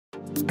Hi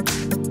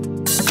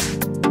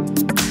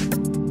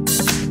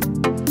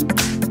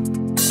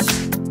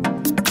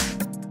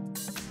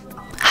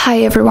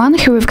everyone,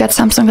 here we've got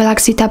Samsung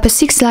Galaxy Tab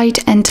S6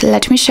 Lite, and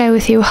let me share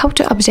with you how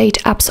to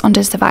update apps on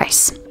this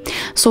device.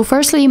 So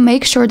firstly,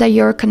 make sure that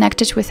you're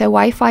connected with a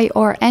Wi-Fi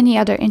or any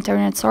other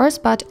internet source,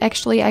 but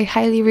actually I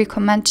highly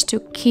recommend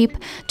to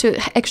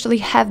actually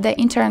have the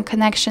internet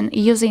connection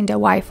using the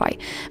Wi-Fi,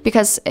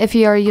 because if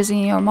you're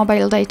using your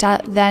mobile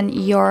data, then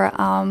your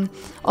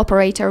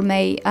operator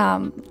may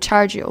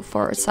charge you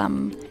for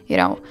some,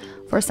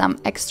 for some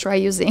extra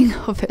using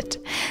of it.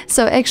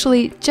 So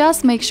actually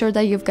just make sure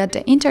that you've got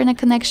the internet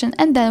connection,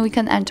 and then we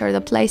can enter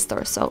the Play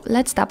Store. So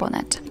let's tap on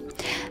it.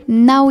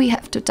 Now we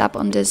have to tap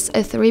on this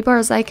three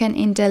bars icon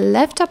in the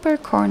left upper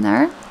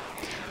corner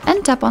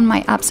and tap on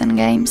My Apps and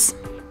Games.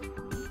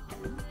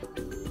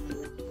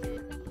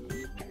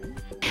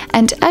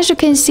 And as you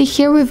can see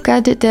here, we've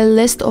got the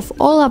list of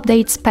all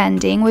updates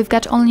pending. We've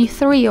got only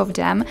 3 of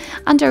them.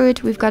 Under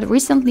it, we've got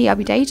recently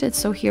updated.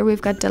 So here we've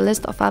got the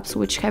list of apps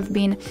which have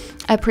been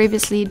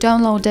previously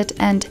downloaded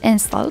and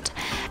installed.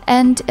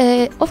 And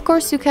of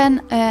course, you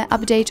can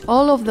update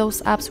all of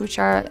those apps which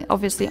are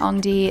obviously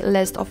on the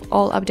list of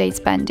all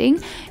updates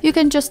pending. You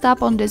can just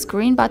tap on this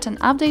green button,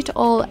 update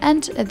all,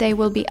 and they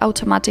will be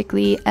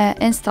automatically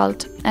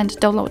installed and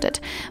downloaded.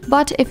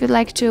 But if you'd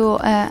like to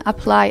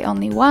apply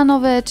only one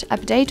of it,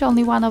 update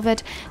only one of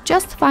it,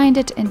 just find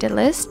it in the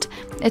list.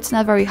 It's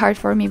not very hard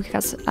for me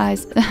because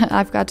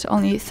I've got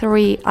only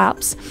 3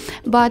 apps,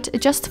 but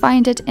just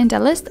find it in the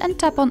list and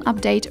tap on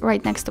update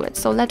right next to it.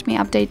 So let me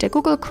update the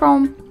Google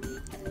Chrome.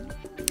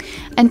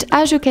 And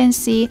as you can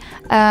see,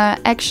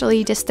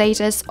 actually the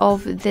status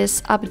of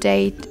this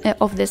update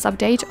of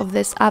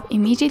this app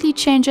immediately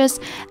changes,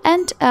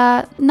 and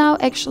now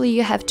actually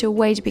you have to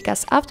wait,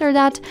 because after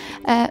that,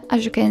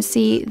 as you can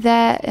see,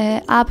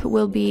 the app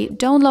will be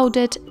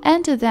downloaded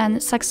and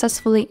then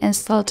successfully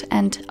installed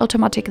and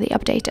automatically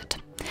updated.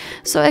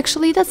 So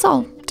actually that's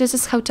all. This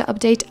is how to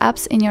update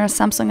apps in your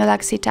Samsung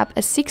Galaxy Tab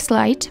S6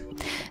 Lite.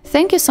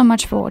 Thank you so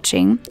much for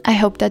watching. I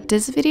hope that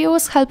this video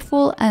was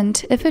helpful,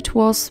 and if it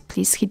was,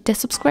 please hit the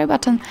subscribe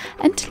button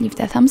and leave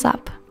the thumbs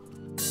up.